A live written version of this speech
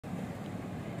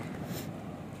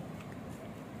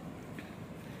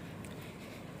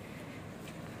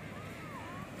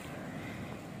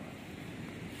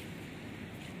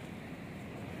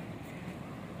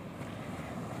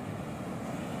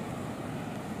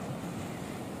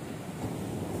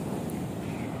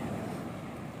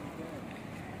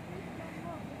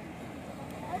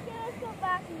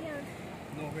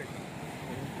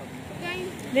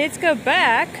Let's go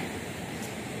back.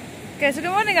 Okay, so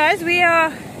good morning guys. We are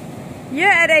here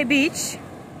at a beach.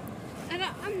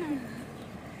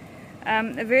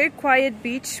 A very quiet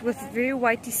beach with very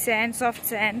whitey sand, soft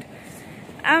sand.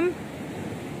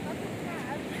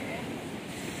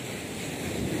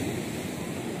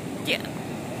 Yeah.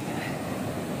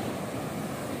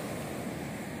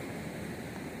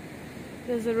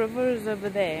 There's a river is over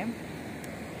there.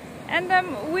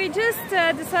 And we just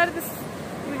decided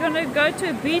we're going to go to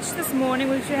a beach this morning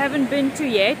which we haven't been to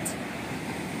yet.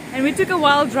 And we took a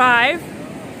wild drive.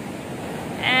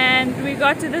 And we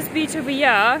got to this beach over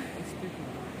here.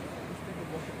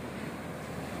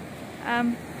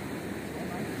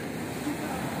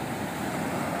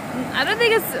 I don't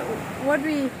think it's what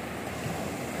we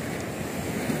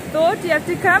thought. You have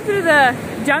to come through the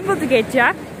jungle to get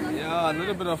here. Yeah, a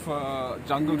little bit of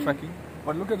jungle trekking.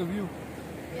 But look at the view.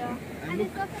 Yeah. And look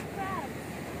it's got the crab.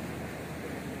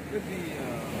 at the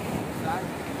sand.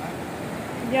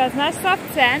 Yeah, it's nice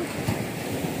soft sand.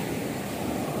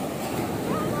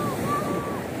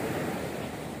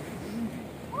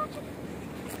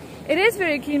 It is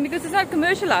very clean because it's not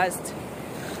commercialized.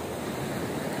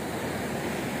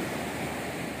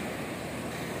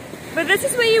 But this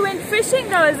is where you went fishing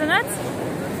though, isn't it?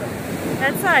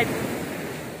 That side.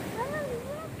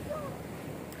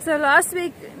 So last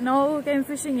week, Noel came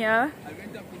fishing here. I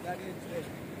went up to that edge there.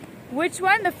 Which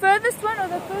one? The furthest one or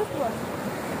the first one?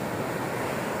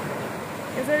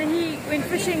 Because I think he went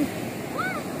fishing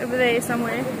over there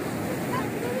somewhere.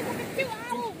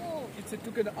 It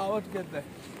took an hour to get there.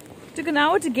 Took an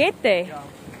hour to get there. Yeah.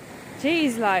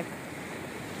 Jeez, like.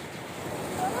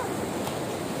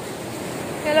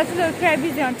 Okay, lots of little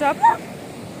crabbies there on top.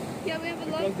 Yeah, we have a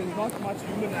lot Because there's not much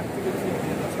human activity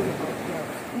here. That's what it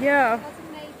crabs. Yeah. of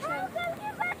nature.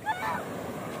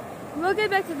 We'll get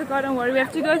back to the car, don't worry. We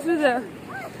have to go through the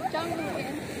Jungle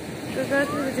again. we'll go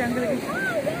through the jungle again.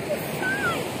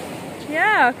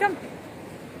 Yeah, come.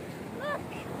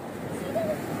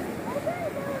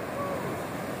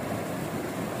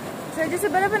 So just a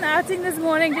bit of an outing this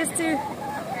morning just to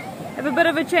have a bit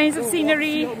of a change of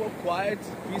scenery. See how quiet,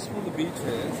 peaceful the beach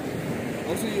is.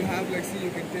 Also you have like, see,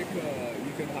 you can take,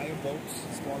 you can hire boats,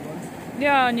 small ones.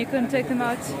 Yeah, and you can take them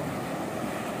out.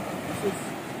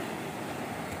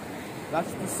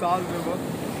 That's the South River.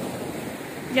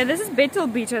 Yeah, this is Bethel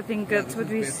Beach, I think. That's what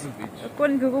we, Bethel Beach.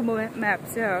 according to Google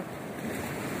Maps, yeah.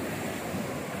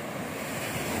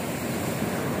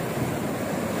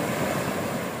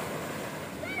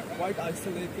 Quite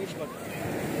isolated, but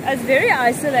It's very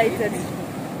isolated.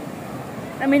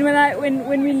 I mean,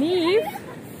 when we leave,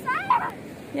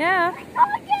 yeah.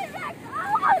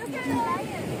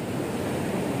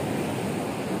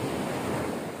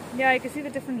 Yeah, you can see the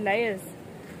different layers.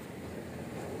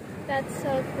 That's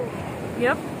so cool.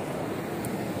 Yep.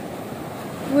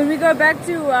 When we go back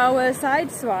to our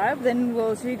side swipe, then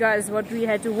we'll show you guys what we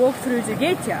had to walk through to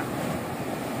get here.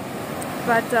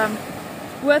 But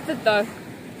worth it though.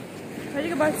 How do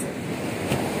you go back?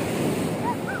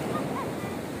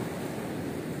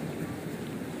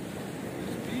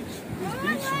 this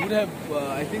beach would have,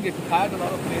 I think it had a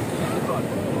lot of places to look on.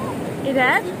 It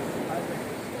had?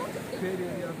 Shade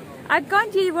areas and all. I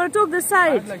can't hear you. Want to talk this It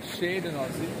side? had like shade and all.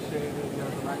 See, shade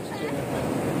areas, relaxed chair.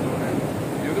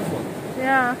 Beautiful.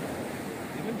 Yeah.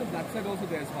 Even to that side also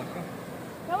there's hot. Huh?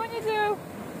 Come on, you two.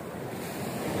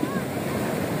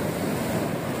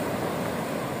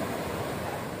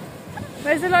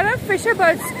 There's a lot of fisher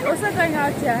boats also going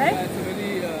out here, Yeah, hey? it's a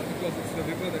really, because it's the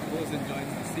river that goes and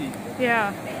joins the sea.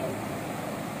 Yeah.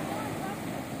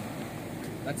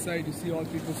 That side you see all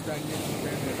people standing there.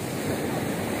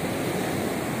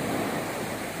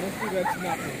 Mostly red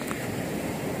snapper.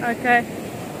 Okay.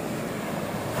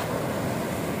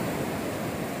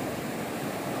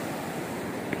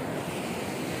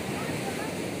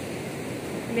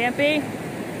 Lampy.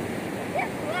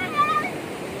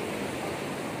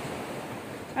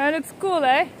 Oh, it looks cool,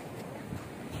 eh?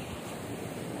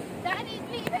 Daddy's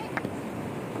leaving.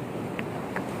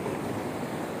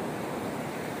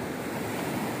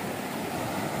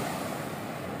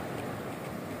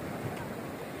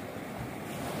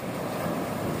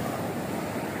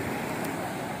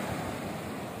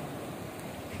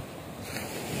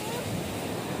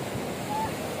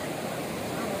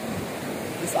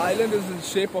 This island is in the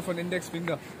shape of an index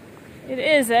finger. It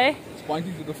is, eh? It's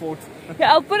pointing to the fort.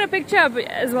 Yeah, I'll put a picture up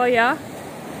as well, yeah?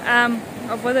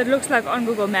 Of what it looks like on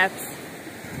Google Maps.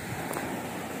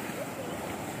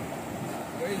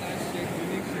 Very nice shape,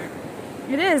 unique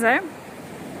shape. It is, eh?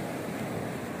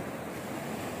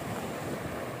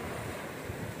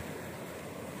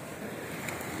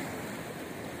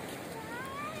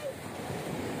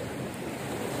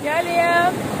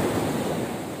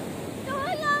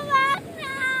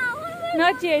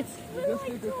 Not yet. We'll just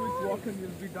take a quick walk and we'll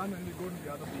be done and we'll go to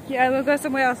the other beach. Yeah, we'll go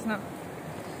somewhere else now.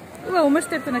 Oh, I almost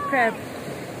stepped on a crab.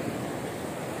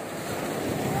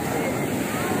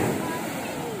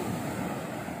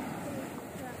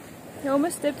 I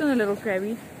almost stepped on a little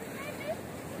crabby.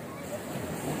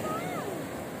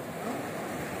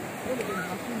 Oh, there's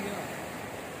nothing here.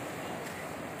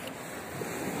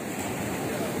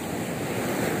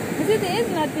 I said there is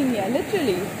nothing here,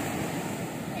 literally.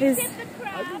 There's, Except the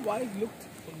I crab. don't know why it looked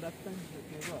from that time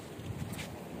to the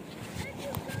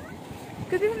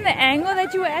could be from the angle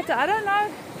that you were at, I don't know.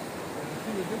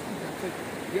 See, we're just that's it.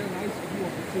 Get a nice view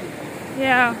of the city.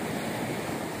 Yeah.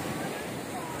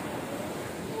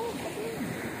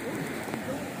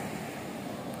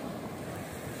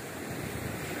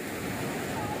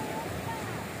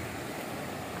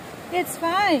 It's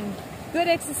fine. Good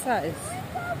exercise.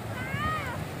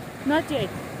 Not yet.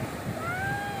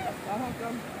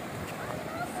 Come.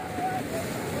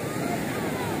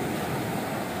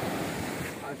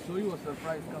 I'll show you a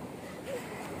surprise. Come.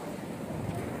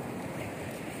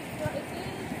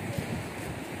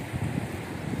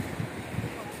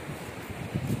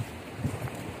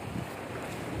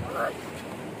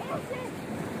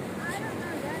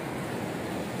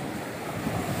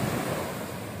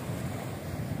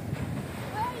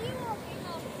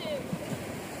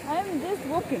 I'm just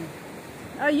walking.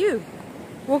 Are you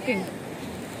walking?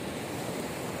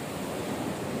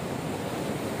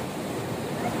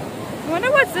 I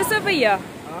wonder what's this over here.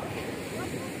 Huh?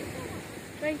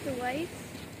 Like the waves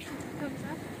comes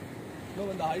up. No,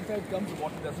 when the high tide comes, the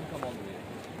water doesn't come all the way.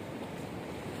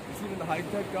 You see, when the high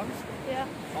tide comes, Yeah.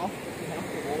 half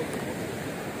the wall.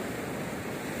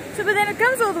 So, but then it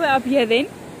comes all the way up here then.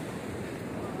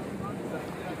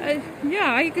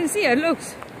 Yeah, you can see it,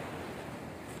 looks.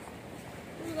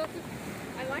 Ooh, look,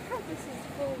 I like how this is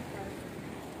full,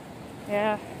 bro.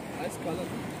 Yeah. Nice color.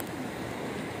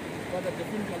 Got a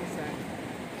different color sand.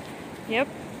 Yep.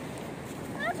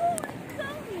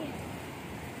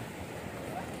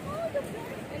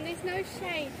 And there's no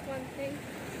shade, one thing.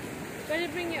 Better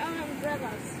bring your own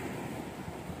umbrellas.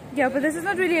 Yeah, but this is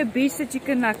not really a beach that you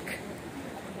can like.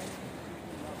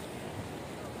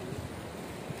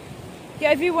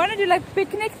 Yeah, if you want to do like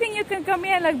picnic thing, you can come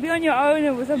here and like be on your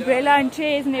own with umbrella and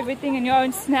chairs and everything and your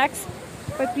own snacks.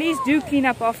 But please do clean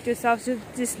up after yourself.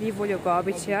 Just leave all your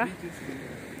garbage here.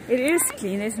 It is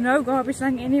clean. There's no garbage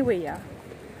lying anywhere here.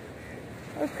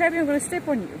 Oh, crabby, I'm going to step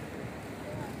on you.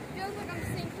 Feels like I'm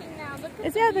sinking now. Look at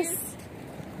Is the there view. this?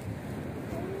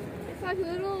 It's like a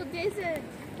little desert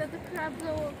that the crabs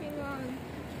are walking on.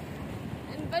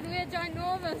 But we're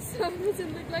ginormous, so it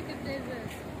doesn't look like a desert.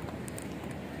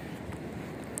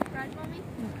 Right, Mommy?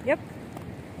 Yep.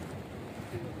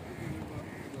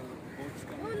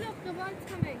 Oh, look, the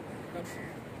boat's coming. This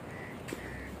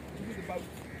is the boat.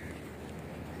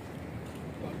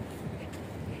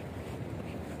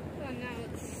 Oh, now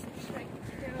it's straight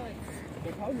down.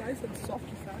 But how nice and soft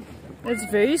the sand is.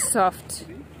 It's very soft.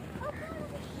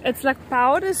 It's like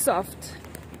powder soft.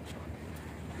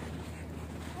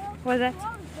 What's that?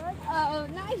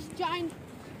 Nice giant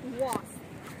wasp.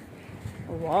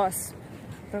 A wasp.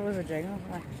 That was a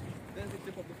dragonfly. There's the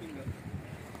tip of the finger.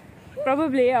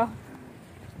 Probably, yeah.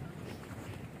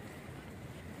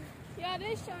 Yeah, it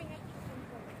is showing up.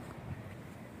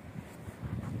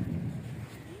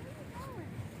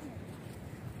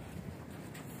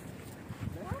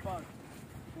 Next part.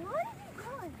 Where is he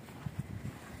going?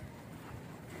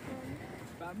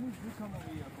 Bamboos do come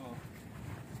over here for.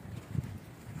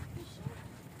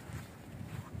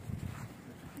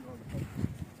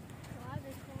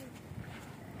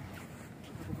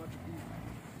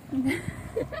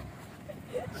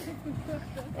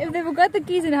 If they forgot the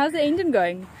keys, then how's the engine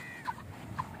going?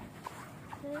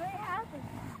 Well,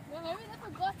 maybe they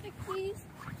forgot the keys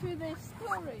to their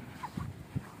storage.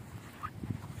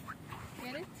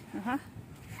 Get it? Uh-huh.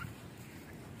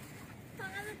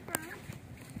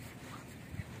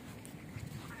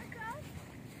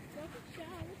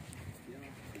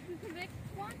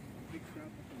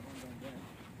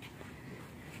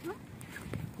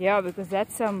 Yeah, because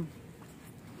that's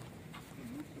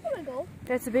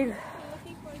that's a big.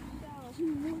 Looking for a shell.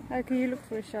 How can you look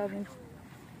for a shell then?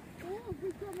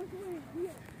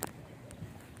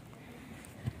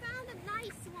 Found a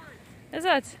nice one. Is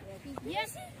that?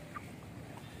 Yes.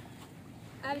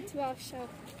 Add to our shell.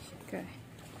 Okay.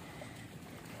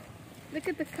 Look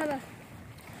at the color.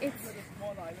 It's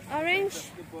Small island. orange.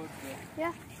 The birds there.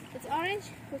 Yeah, it's orange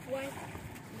with white.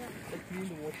 They clean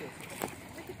the water.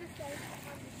 Look at this guy.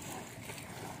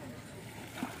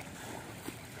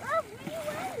 Oh, really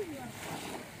well.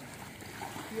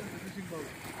 Here's the fishing boat.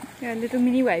 Yeah, little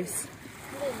mini waves.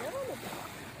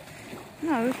 No,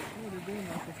 Oh, they're doing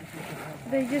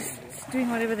that. they're just doing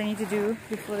whatever they need to do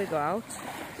before they go out.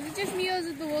 Is it just me or is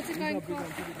it the water going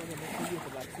fast?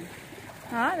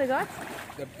 Huh? They got?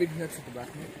 The big nets at the back.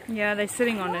 No? Yeah, they're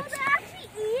sitting on it. They're actually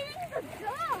eating the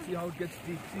dog. See how it gets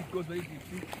deep. See, it goes very deep.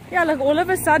 See? Yeah, like all of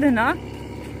a sudden, huh?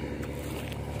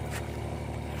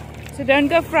 So don't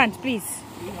go front, please.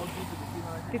 See how deep it is. See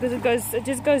how it Because it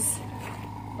just goes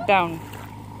down.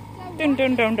 Down,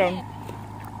 down, down, down.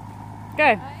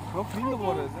 Go. How clean the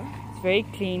water is, huh? It's very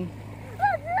clean.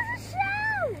 Oh, there's a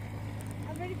shell.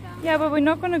 I've already found Yeah, but we're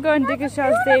not going to go and dig a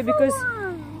shells there because...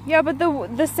 Yeah, but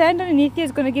the sand underneath here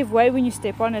is going to give way when you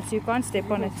step on it, so you can't step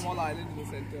on it. a small island in the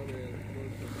center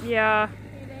where Yeah.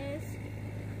 It is.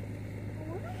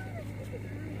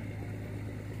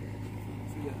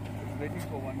 see that. It's waiting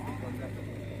for one to contact.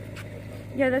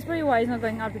 Yeah, that's probably why he's not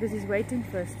going out, because he's waiting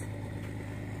first.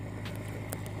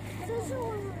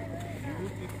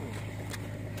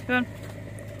 Go on.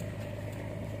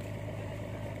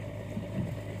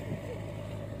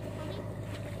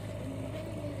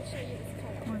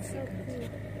 One second.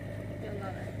 You'll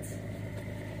love it.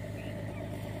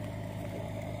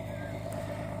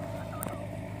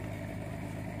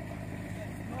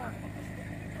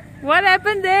 What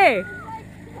happened there?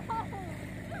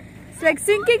 It's like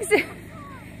sinking.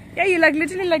 Yeah, you're like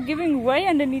literally like giving way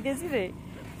underneath, isn't it?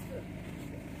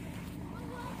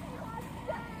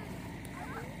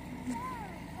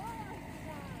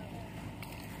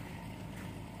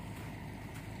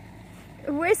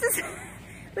 Where's this?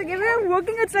 Like everyone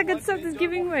walking, it's like it's something's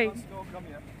giving way. No, come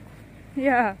here.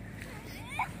 Yeah.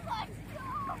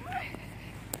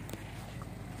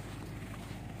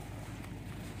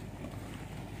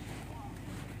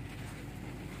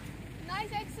 Nice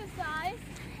exercise.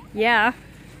 Yeah.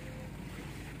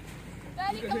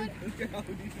 Barely going. Look at how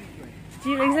deep it's going.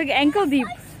 Gee, looks like ankle deep.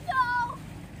 So.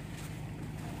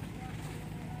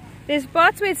 There's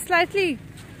parts where it's slightly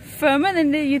firmer,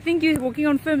 and then you think you're walking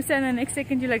on firm sand, and the next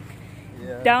second you're like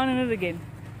Yeah. down in it again.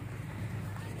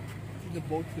 See the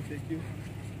boats to take you.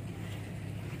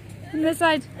 On this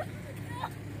side.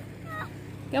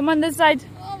 Come on, this side.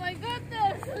 Oh my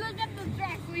goodness! Look at the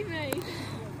track we made.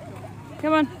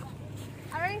 Come on.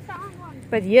 I already found one.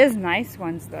 But here's nice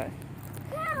ones though.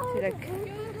 Yeah, See, like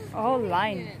a whole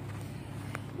line.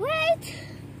 Wait.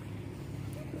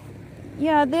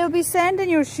 Yeah, there'll be sand in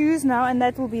your shoes now, and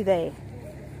that will be there.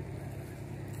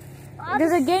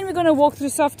 Because again, we're gonna walk through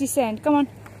softy sand. Come on.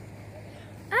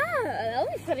 Ah, that'll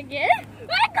be fun again.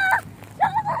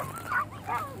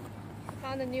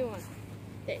 Found a new one.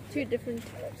 Okay, two different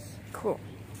colors. Cool.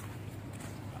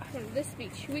 From this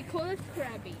beach. We call it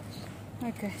Crab Beach.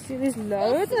 Okay, see there's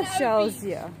loads of Snow shells Beach.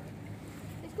 here.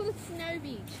 It's called Snow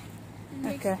Beach. It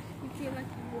makes Okay. you feel like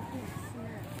you're walking in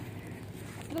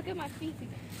snow. Look at my feet.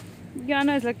 Yeah,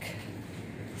 no, it's like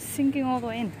sinking all the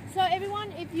way in. So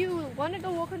everyone, if you want to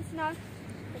go walk on snow,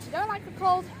 but you don't like the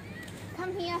cold,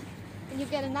 come here and you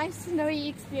get a nice snowy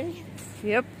experience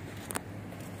Yep.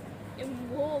 in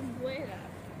warm weather.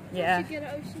 Yeah. You get an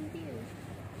ocean view.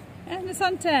 And the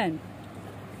suntan.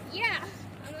 Yeah.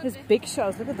 I love There's it. big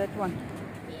shells. Look at that one.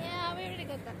 Yeah, we already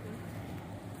got that one.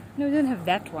 No, we don't have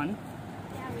that one.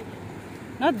 Yeah, we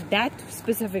did. Not that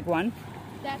specific one.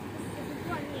 That specific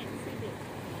one, yes, we did.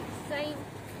 Same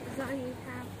design we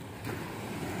have.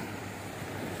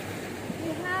 We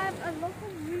have a lot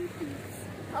of repeats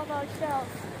of our shells.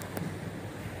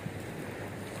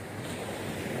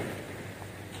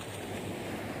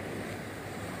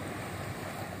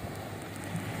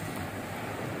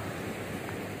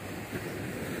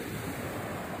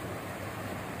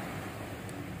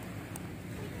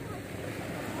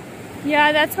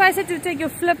 Yeah, that's why I said to take your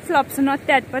flip-flops and not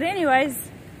that. But anyways.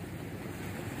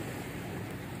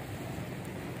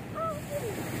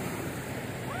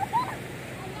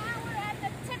 And now we're at the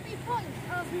tipping point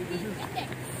of the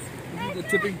index. This is the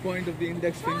tipping point of the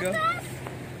index finger.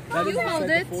 That is You hold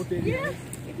inside it. the 4 areas.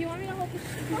 If you want me to hold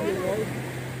it.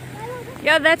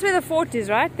 Yeah, that's where the fort is,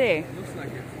 right there. Looks like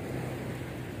it.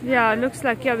 Yeah, it looks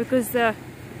like, yeah, because the...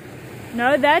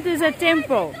 No, that is a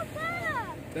temple.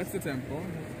 That's the temple.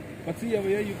 But see over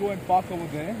here, you go and park over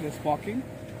there. There's parking.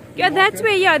 Yeah, You that's walk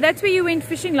where, in. yeah, that's where you went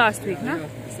fishing last week, no? Yeah,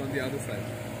 it's on the other side.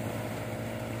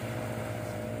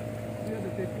 Yeah,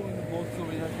 they take you in the boats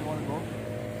over here if you want to go.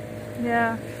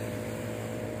 Yeah.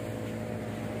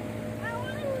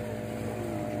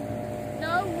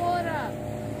 No water.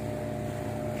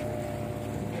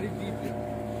 Very deep here.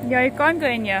 Yeah, you can't go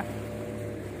in here.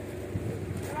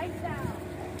 Right down.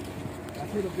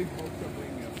 That's where the big boats are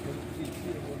going here. So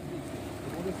see the boat, see.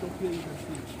 The water's so clear you can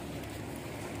see.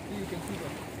 See, you can see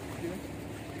that. See that?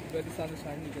 Where the sun is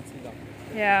shining, you can see that.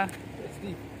 Yeah. It's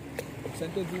deep.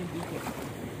 center zone deeper.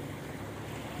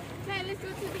 Okay, let's go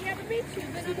to the other beach.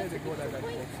 We've been See on there a they go like that.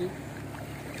 point. See?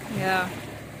 Yeah.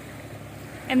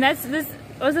 And that's this.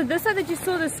 Was it this side that you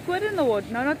saw the squid in the water?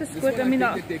 No, not the This squid. one I mean,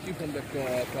 think they take you from the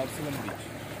Crabsalem beach.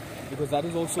 Because that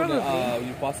is also the, Probably.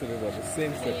 you pass the river, the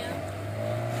same strip. Yeah.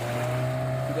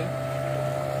 See there?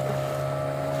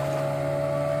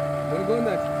 Wanna go in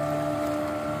that?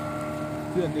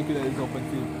 See that Nicky, there is open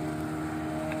field.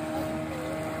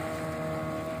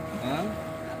 Huh?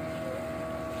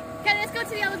 Okay, let's go to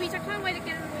the other beach. I can't wait to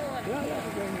get in the water.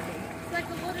 Yeah. It's like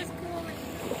the water's calling.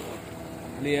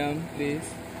 Liam, please.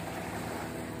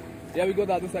 Yeah, we go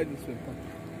the other side and swim.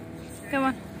 come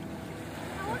on.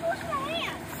 I want to wash my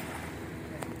hands.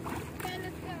 Okay,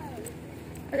 let's go.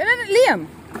 Liam.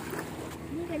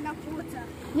 Need enough water.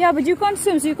 Yeah, but you can't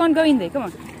swim, so you can't go in there. Come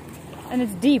on. And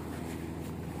it's deep.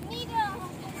 Need a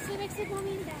swimming suit for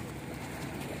me then.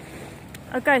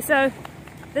 Okay, so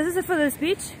this is it for this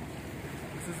beach.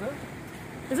 This is it?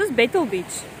 This is Bethel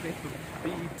Beach.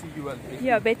 B-E-T-U-L.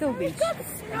 Yeah, Bethel Beach.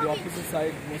 On the opposite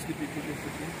side, mostly people go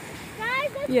fishing.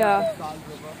 Guys, let's Yeah. Sal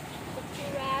River.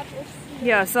 grab a sea.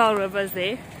 Yeah, South River is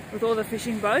there with all the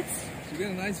fishing boats. You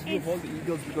get a nice view of all the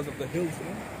eagles because of the hills, you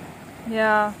know?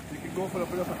 Yeah. You can go for a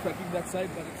bit of a trekking that side,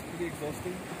 but it's pretty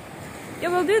exhausting. Yeah,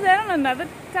 we'll do that on another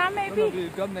time No, maybe. we'll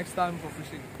come next time for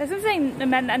fishing. That's what I'm saying.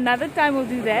 Another time we'll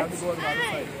do We that. have to go on the other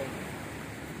side.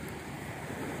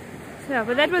 Yeah,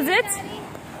 but that was it. Daddy,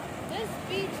 this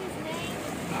beach's name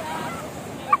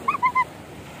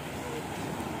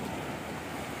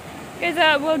is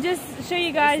Guys, we'll just show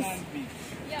you guys. Sand beach.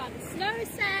 yeah, Snow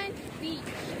Sand Beach.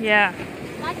 Yeah.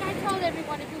 Like I told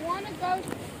everyone, if you want to go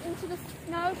into the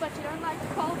snow but you don't like the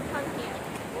cold, come here.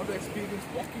 Want to experience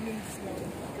walking in the snow?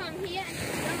 Come here and you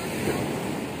don't like the cold.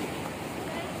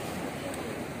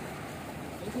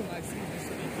 Also nice seeing these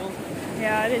people.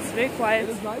 Yeah, it is very It quiet.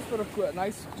 is nice for a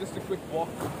just a quick walk.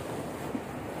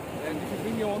 And if you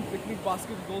bring your own picnic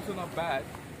basket, it's also not bad.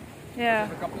 Yeah.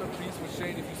 There's a couple of trees for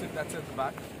shade if you sit that's at the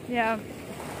back. Yeah.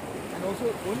 And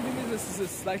also, only thing is this is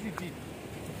slightly deep.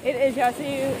 It is, yeah. So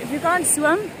if you can't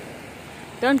swim,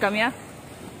 don't come here.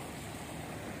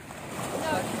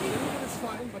 It's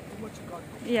fine, but too much you can't.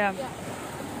 Yeah. Because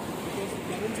the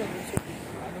currents are also deep.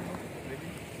 I don't know, maybe.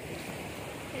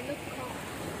 They look calm.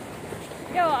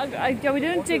 Yeah, yeah, we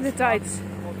didn't take the tides.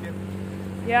 Okay.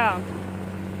 Yeah.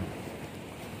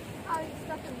 Oh, you're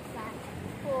stuck in the sand.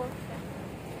 Poor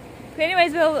thing. Okay,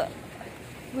 anyways,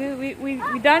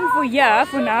 we're done for here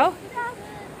for now.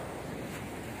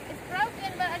 It's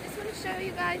broken, but I just want to show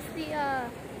you guys the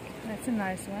That's a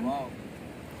nice one. Wow.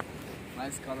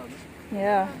 Nice color.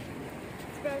 Yeah.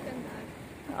 it's broken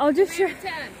though. I'll just show.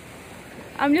 Turn.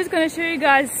 I'm just gonna show you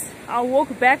guys. I'll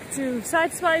walk back to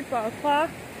Sideswipe our car.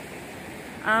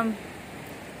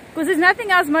 Because there's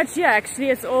nothing else much here actually.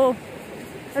 It's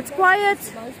quiet.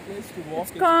 It's a nice place to walk.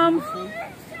 It's calm. Beautiful.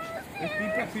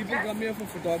 If people come here for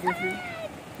photography.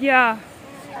 Yeah.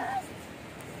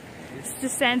 It's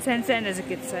just sand, as the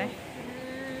kids say.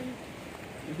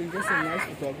 You can get some nice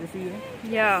photography here.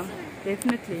 Yeah,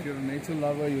 definitely. If you're a nature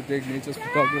lover, you take nature's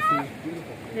photography. It's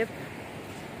beautiful. Yep.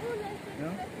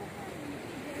 Yeah?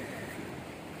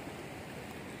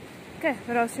 Okay,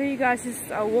 but I'll show you guys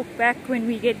I'll walk back when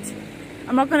we get.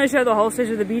 I'm not going to show the whole stretch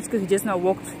of the beach because we just now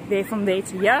walked there from there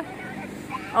to here.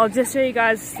 I'll just show you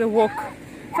guys the walk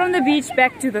from the beach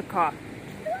back to the car.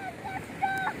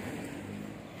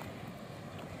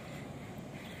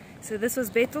 So this was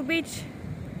Bethel Beach.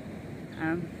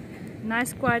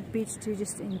 Nice quiet beach to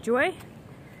just enjoy.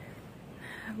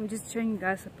 I'm just showing you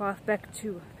guys the path back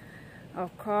to our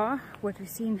car. What we've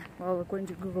seen, well, according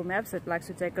to Google Maps, it likes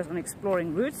to take us on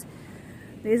exploring routes.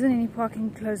 There isn't any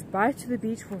parking close by to the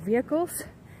beach for vehicles,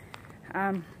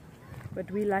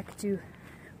 but we like to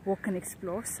walk and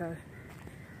explore, so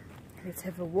let's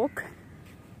have a walk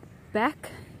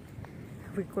back.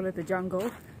 We call it the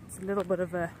jungle. It's a little bit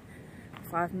of a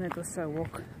 5-minute or so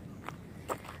walk.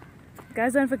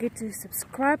 Guys, don't forget to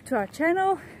subscribe to our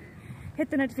channel, hit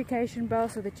the notification bell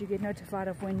so that you get notified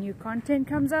of when new content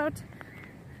comes out.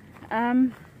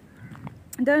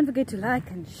 Don't forget to like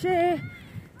and share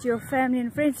to your family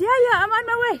and friends. Yeah, I'm on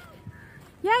my way.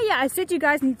 Yeah, I said you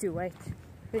guys need to wait.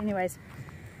 But anyways,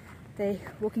 they're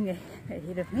walking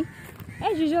ahead of me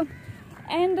as usual.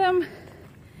 And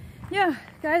yeah,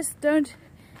 guys, don't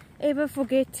ever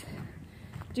forget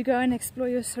to go and explore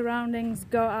your surroundings.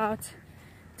 Go out,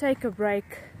 take a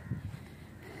break,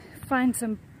 find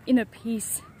some inner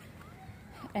peace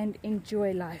and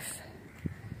enjoy life.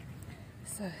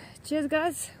 So cheers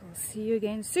guys, we'll see you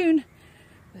again soon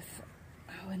with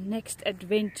our next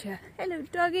adventure. Hello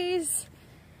doggies.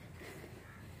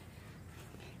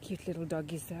 cute little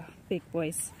doggies, they're big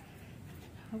boys.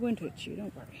 I won't hurt you,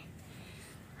 don't worry.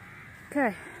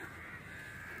 Okay.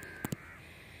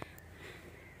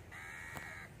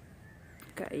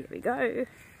 Okay, here we go.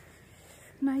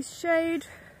 Nice shade.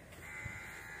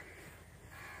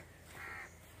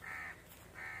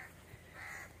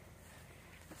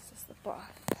 This is the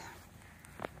bath.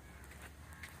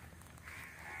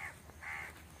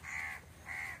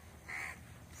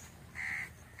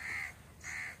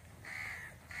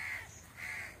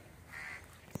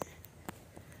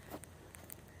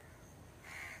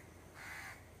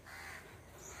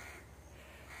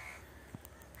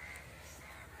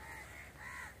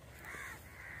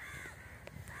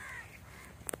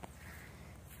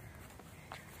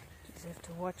 You have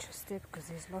to watch your step because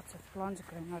there's lots of plants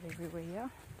growing out everywhere here.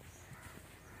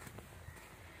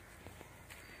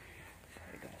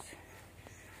 Sorry guys.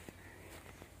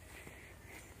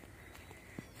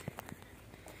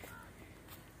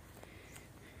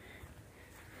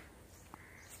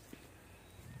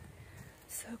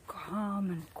 So calm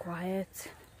and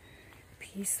quiet,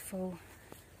 peaceful.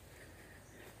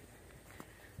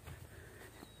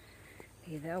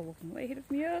 Here they are walking way ahead of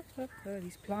me.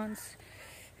 These plants.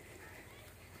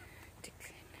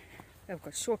 I've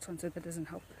got shorts on, so that doesn't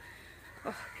help.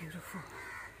 Oh, beautiful.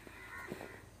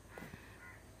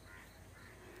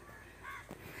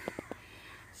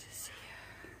 Just here.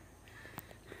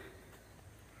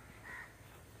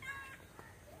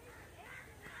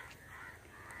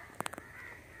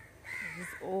 This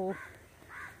is all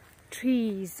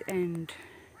trees and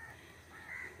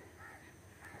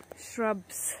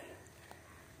shrubs.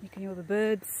 You can hear the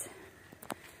birds.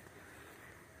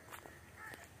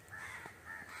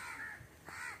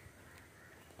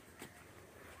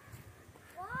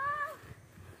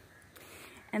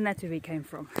 And that's where we came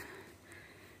from.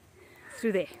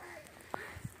 Through there.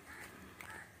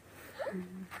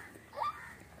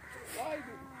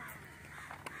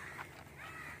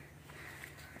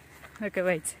 Okay,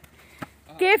 wait.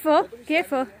 Careful,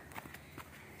 careful.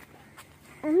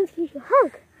 I want to give you a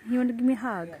hug. You want to give me a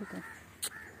hug? Yeah. Okay.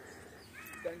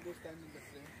 Stand in the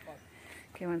frame.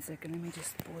 Okay, 1 second. Let me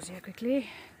just pause here quickly.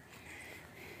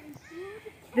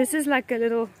 This is like a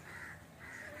little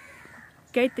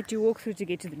gate that you walk through to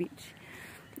get to the beach.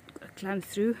 Climb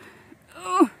through.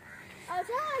 Oh, I'll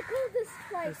tell what I call this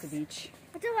place. there's the beach.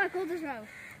 I'll tell what I call this road.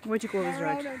 What do you call this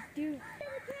road? of doom.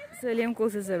 So Liam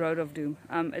calls this a road of doom.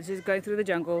 It's just going through the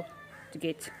jungle to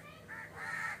get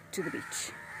to the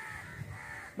beach.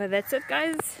 But that's it,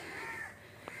 guys.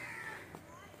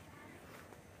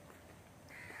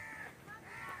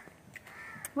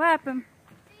 What happened?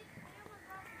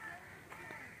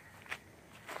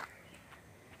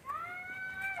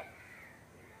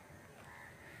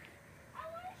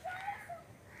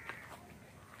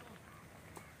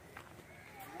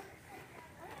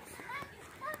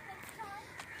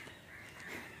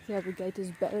 Yeah, the gate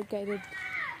is barricaded,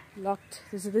 locked.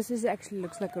 This is actually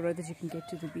looks like a road that you can get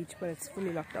to the beach, but it's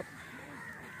fully locked up.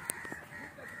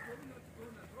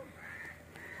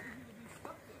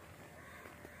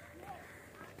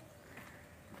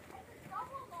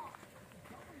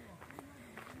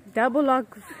 Double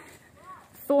lock,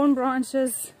 thorn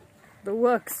branches, the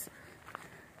works.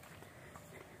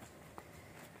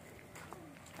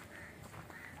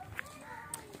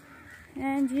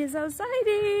 And here's our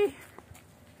sidey.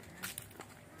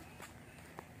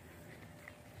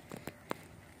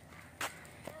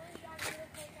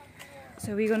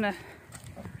 So we're gonna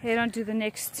head on to the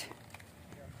next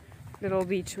little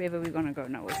beach, wherever we're gonna go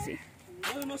now. We'll see.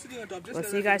 We'll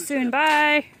see you guys soon.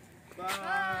 Bye. Bye.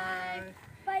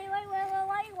 Bye.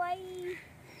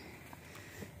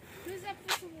 Who's up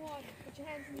for some water? Put your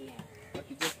hands in the air. But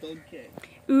you just don't care.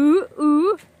 Ooh,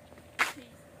 ooh.